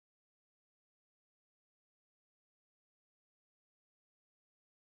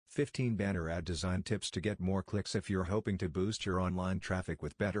15 Banner Ad Design Tips to get more clicks. If you're hoping to boost your online traffic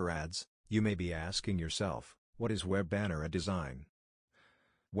with better ads, you may be asking yourself, what is web banner ad design?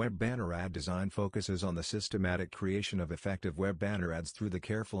 Web banner ad design focuses on the systematic creation of effective web banner ads through the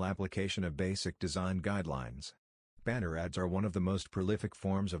careful application of basic design guidelines. Banner ads are one of the most prolific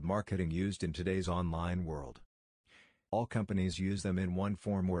forms of marketing used in today's online world. All companies use them in one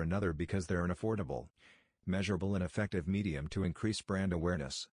form or another because they're an affordable, measurable and effective medium to increase brand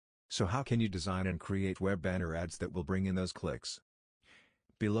awareness. So how can you design and create web banner ads that will bring in those clicks?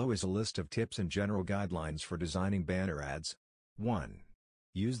 Below is a list of tips and general guidelines for designing banner ads. 1.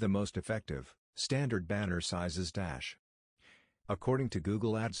 Use the most effective, standard banner sizes. According to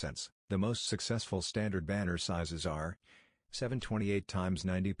Google AdSense, the most successful standard banner sizes are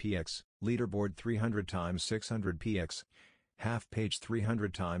 728x90px, leaderboard 300x600px, half page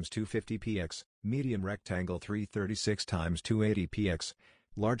 300x250px, medium rectangle 336x280px,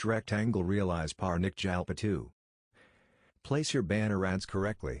 large rectangle realize par Nick Jalpa 2. Place your banner ads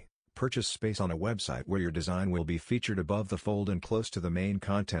correctly. Purchase space on a website where your design will be featured above the fold and close to the main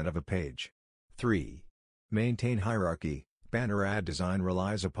content of a page. 3. Maintain hierarchy. Banner ad design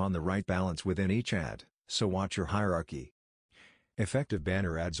relies upon the right balance within each ad, so watch your hierarchy. Effective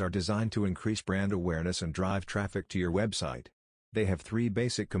banner ads are designed to increase brand awareness and drive traffic to your website. They have 3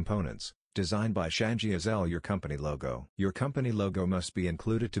 basic components. Designed by Shanji Azel. Your company logo. Your company logo must be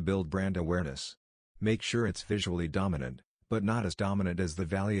included to build brand awareness. Make sure it's visually dominant, but not as dominant as the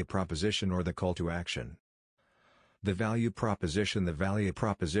value proposition or the call to action. The value proposition. The value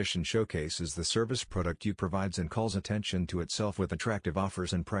proposition showcases the service product you provide and calls attention to itself with attractive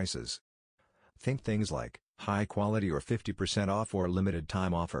offers and prices. Think things like, high quality or 50% off or limited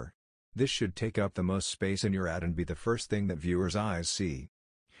time offer. This should take up the most space in your ad and be the first thing that viewers' eyes see.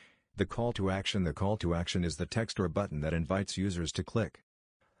 The call to action. The call to action is the text or button that invites users to click.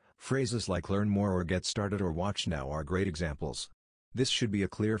 Phrases like learn more or get started or watch now are great examples. This should be a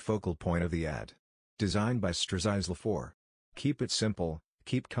clear focal point of the ad. Designed by Strazeisler 4. Keep it simple,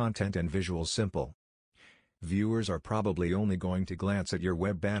 keep content and visuals simple. Viewers are probably only going to glance at your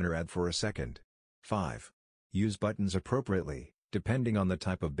web banner ad for a second. 5. Use buttons appropriately. Depending on the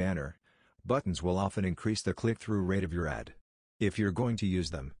type of banner, buttons will often increase the click-through rate of your ad. If you're going to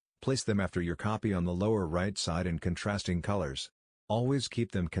use them, place them after your copy on the lower right side in contrasting colors. Always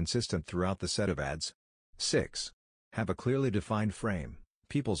keep them consistent throughout the set of ads. 6. Have a clearly defined frame.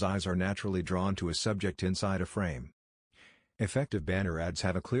 People's eyes are naturally drawn to a subject inside a frame. Effective banner ads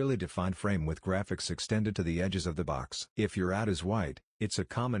have a clearly defined frame with graphics extended to the edges of the box. If your ad is white, it's a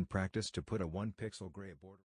common practice to put a 1-pixel gray border.